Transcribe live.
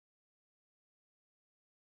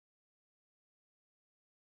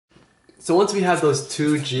So once we have those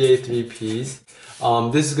two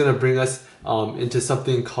GA3Ps, this is going to bring us into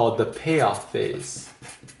something called the payoff phase.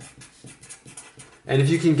 And if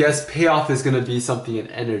you can guess, payoff is going to be something in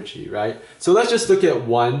energy, right? So let's just look at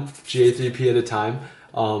one GA3P at a time,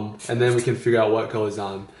 and then we can figure out what goes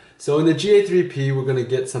on. So in the GA3P, we're going to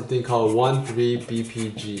get something called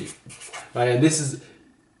 1,3-BPG, right? And this is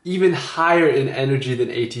even higher in energy than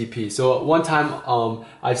ATP. So at one time,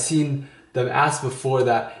 I've seen them asked before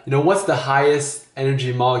that, what's the highest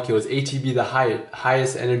energy molecule? Is ATP the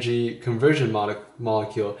highest energy conversion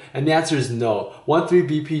molecule? And the answer is no.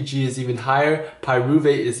 1,3-BPG is even higher.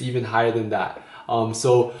 Pyruvate is even higher than that.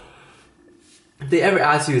 So if they ever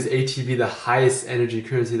ask you, is ATP the highest energy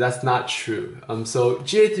currency? That's not true. So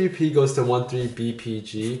GA3P goes to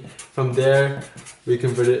 1,3-BPG. From there, we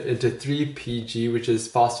convert it into 3PG, which is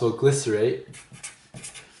phosphoglycerate.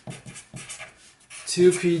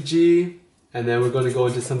 2PG, and then we're going to go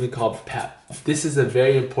into something called PEP. This is a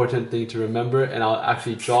very important thing to remember, and I'll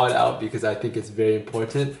actually draw it out because I think it's very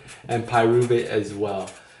important, and pyruvate as well.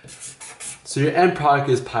 So your end product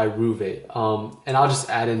is pyruvate, and I'll just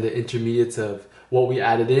add in the intermediates of what we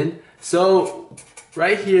added in. So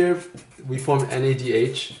right here, we formed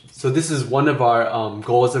NADH. So this is one of our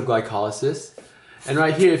goals of glycolysis. And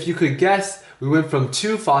right here, if you could guess, we went from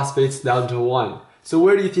 2 phosphates down to 1. So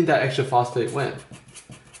where do you think that extra phosphate went?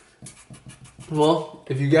 Well,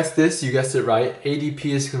 if you guessed this, you guessed it right. ADP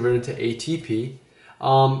is converted to ATP.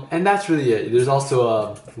 And that's really it. There's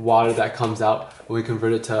also water that comes out when we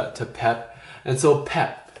convert it to PEP. And so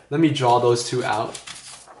PEP, let me draw those two out.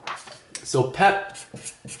 So PEP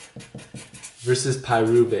versus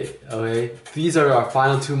pyruvate, okay? These are our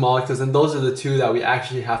final two molecules, and those are the two that we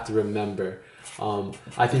actually have to remember.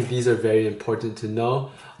 I think these are very important to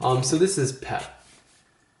know. So this is PEP.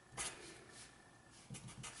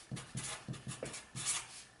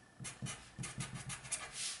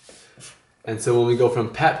 And so when we go from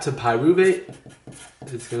PEP to pyruvate,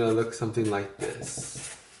 it's gonna look something like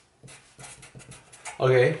this.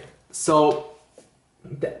 Okay, so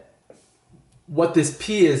what this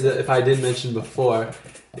P is, if I didn't mention before,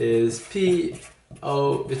 is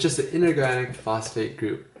PO, it's just an inorganic phosphate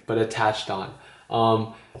group, but attached on.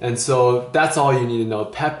 And so that's all you need to know,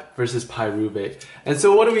 PEP versus pyruvate. And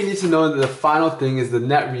so what do we need to know? The final thing is the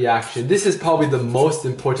net reaction. This is probably the most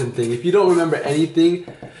important thing. If you don't remember anything,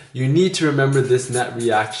 you need to remember this net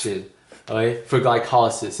reaction, okay, for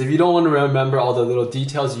glycolysis. If you don't want to remember all the little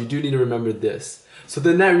details, you do need to remember this. So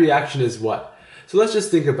the net reaction is what? So let's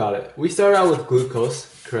just think about it. We started out with glucose,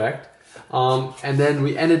 correct? And then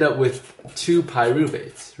we ended up with 2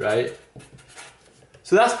 pyruvates, right?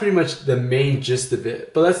 So that's pretty much the main gist of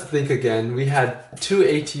it. But let's think again. We had 2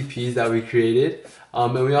 ATPs that we created,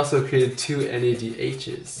 and we also created 2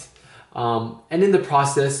 NADHs. And in the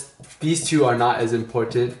process, these two are not as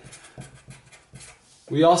important.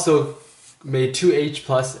 We also made 2H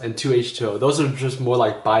plus and 2H2O. Those are just more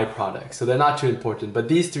like byproducts, so they're not too important, but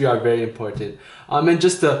these 3 are very important. And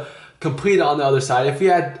just to complete it on the other side, if we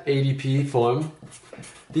had ADP form,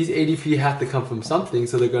 these ADP have to come from something,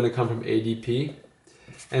 so they're going to come from ADP.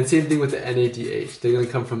 And same thing with the NADH, they're going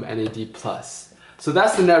to come from NAD+. So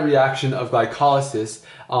that's the net reaction of glycolysis.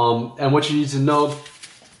 And what you need to know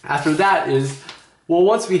after that is, well,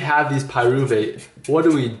 once we have these pyruvate, what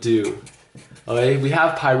do we do? Okay, we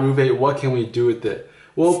have pyruvate, what can we do with it?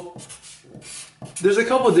 Well, there's a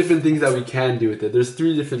couple of different things that we can do with it. There's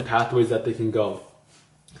 3 different pathways that they can go.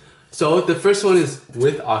 So the first one is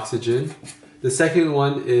with oxygen. The second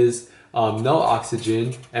one is no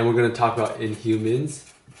oxygen, and we're going to talk about in humans.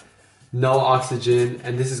 No oxygen,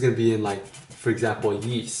 and this is going to be in, like, for example,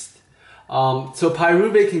 yeast. So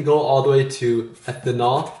pyruvate can go all the way to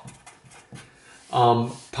ethanol.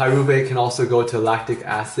 Pyruvate can also go to lactic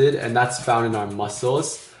acid, and that's found in our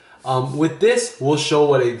muscles. With this, we'll show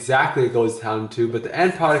what exactly it goes down to, but the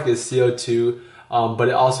end product is CO2, but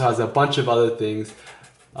it also has a bunch of other things,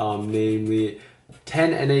 namely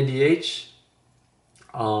 10 NADH,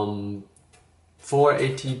 4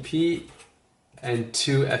 ATP, and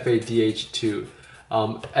 2 FADH2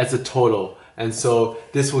 as a total. And so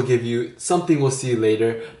this will give you something we'll see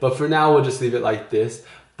later, but for now we'll just leave it like this.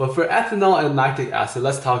 But for ethanol and lactic acid,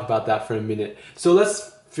 let's talk about that for a minute. So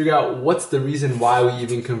let's figure out what's the reason why we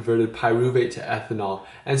even converted pyruvate to ethanol.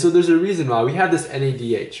 And so there's a reason why. We have this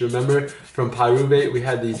NADH. Remember, from pyruvate we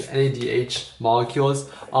had these NADH molecules.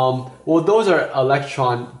 Well, those are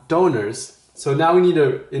electron donors. So now we need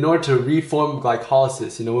to, in order to reform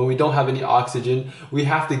glycolysis, when we don't have any oxygen, we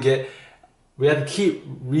have to keep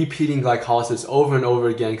repeating glycolysis over and over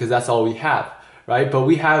again because that's all we have, right? But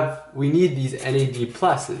we need these NAD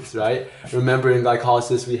pluses, right? Remember in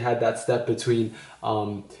glycolysis we had that step between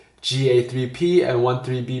GA3P and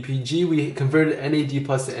 1,3-BPG. We converted NAD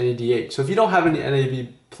plus to NADH. So if you don't have any NAD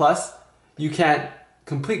plus, you can't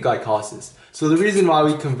complete glycolysis. So the reason why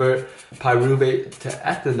we convert pyruvate to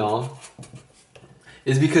ethanol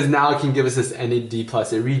is because now it can give us this NAD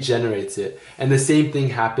plus, it regenerates it. And the same thing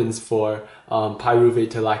happens for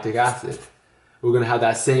pyruvate to lactic acid. We're gonna have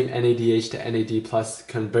that same NADH to NAD plus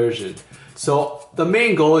conversion. So the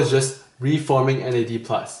main goal is just reforming NAD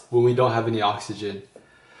plus when we don't have any oxygen.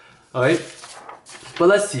 All right, but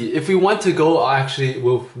let's see, if we want to go actually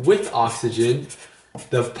with oxygen,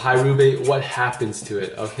 the pyruvate, what happens to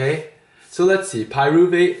it, okay? So let's see,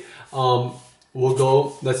 pyruvate, we'll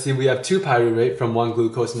go, let's see, we have 2-pyruvate from one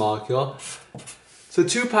glucose molecule. So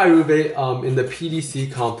 2-pyruvate in the PDC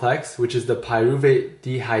complex, which is the pyruvate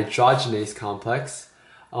dehydrogenase complex,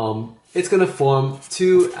 it's going to form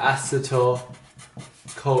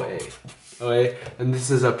 2-acetyl-CoA, okay? And this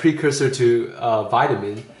is a precursor to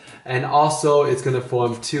vitamin, and also it's going to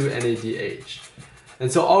form 2-NADH. And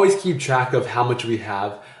so always keep track of how much we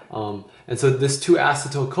have. And so this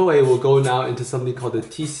 2-acetyl-CoA will go now into something called the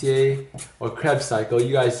TCA or Krebs cycle.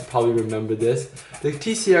 You guys probably remember this. The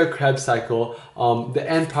TCA or Krebs cycle, the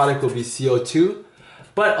end product will be CO2,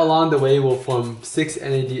 but along the way we'll form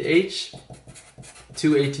 6-NADH,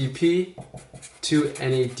 2-ATP,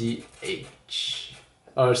 2-NADH,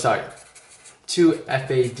 or sorry,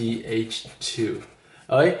 2-FADH2.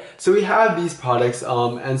 Alright, so we have these products,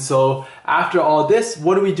 and so after all this,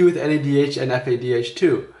 what do we do with NADH and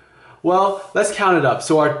FADH2? Well, let's count it up.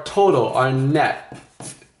 So our total, our net,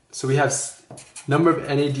 so we have number of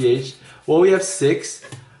NADH, well we have 6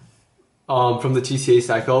 from the TCA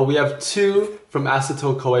cycle, we have 2 from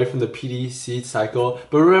acetyl-CoA from the PDC cycle,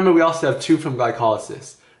 but remember we also have 2 from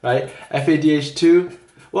glycolysis, right? FADH2,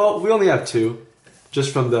 well we only have 2,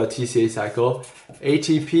 just from the TCA cycle.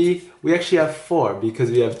 ATP, we actually have 4 because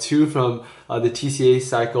we have 2 from the TCA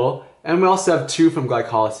cycle, and we also have 2 from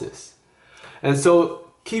glycolysis. And so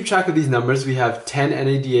keep track of these numbers. We have 10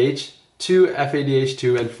 NADH, 2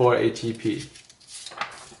 FADH2, and 4 ATP.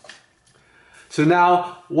 So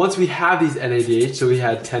now, once we have these NADH, so we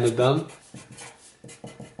had 10 of them,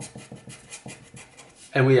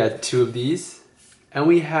 and we had 2 of these, and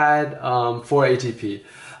we had 4 ATP.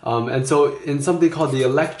 And so in something called the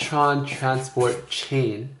electron transport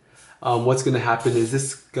chain, what's going to happen is this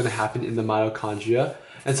is going to happen in the mitochondria.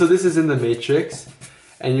 And so this is in the matrix,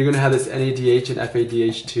 and you're going to have this NADH and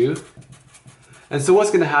FADH2. And so what's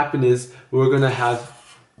going to happen is we're going to have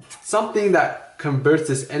something that converts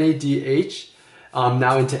this NADH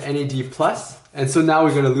now into NAD+, and so now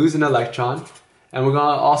we're going to lose an electron, and we're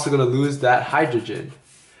also going to lose that hydrogen.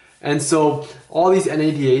 And so all these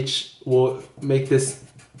NADH will make this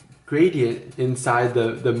gradient inside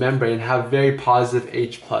the membrane have very positive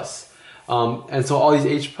H+. And so all these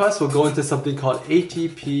H+ will go into something called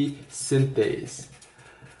ATP synthase,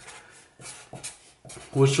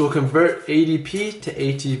 which will convert ADP to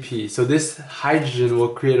ATP. So this hydrogen will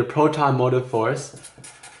create a proton motive force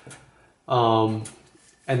and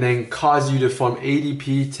then cause you to form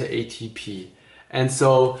ADP to ATP. And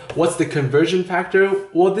so what's the conversion factor?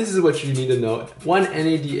 Well, this is what you need to know. 1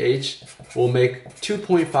 NADH will make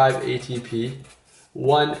 2.5 ATP.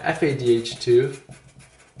 1 FADH2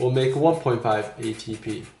 will make 1.5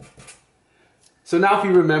 ATP. So now if we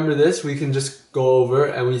remember this, we can just go over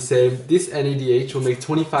and we say this NADH will make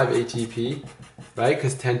 25 ATP, right?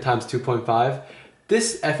 Because 10 times 2.5.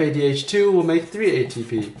 This FADH2 will make 3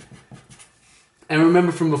 ATP. And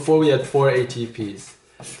remember from before we had 4 ATPs.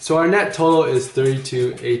 So our net total is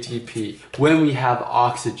 32 ATP when we have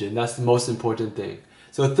oxygen. That's the most important thing.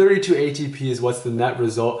 So 32 ATP is what's the net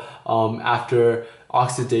result after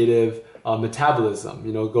oxidative metabolism.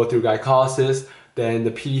 You know, go through glycolysis, then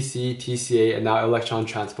the PDC, TCA, and now electron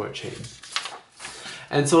transport chain.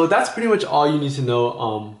 And so that's pretty much all you need to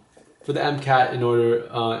know for the MCAT in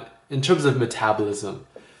order in terms of metabolism.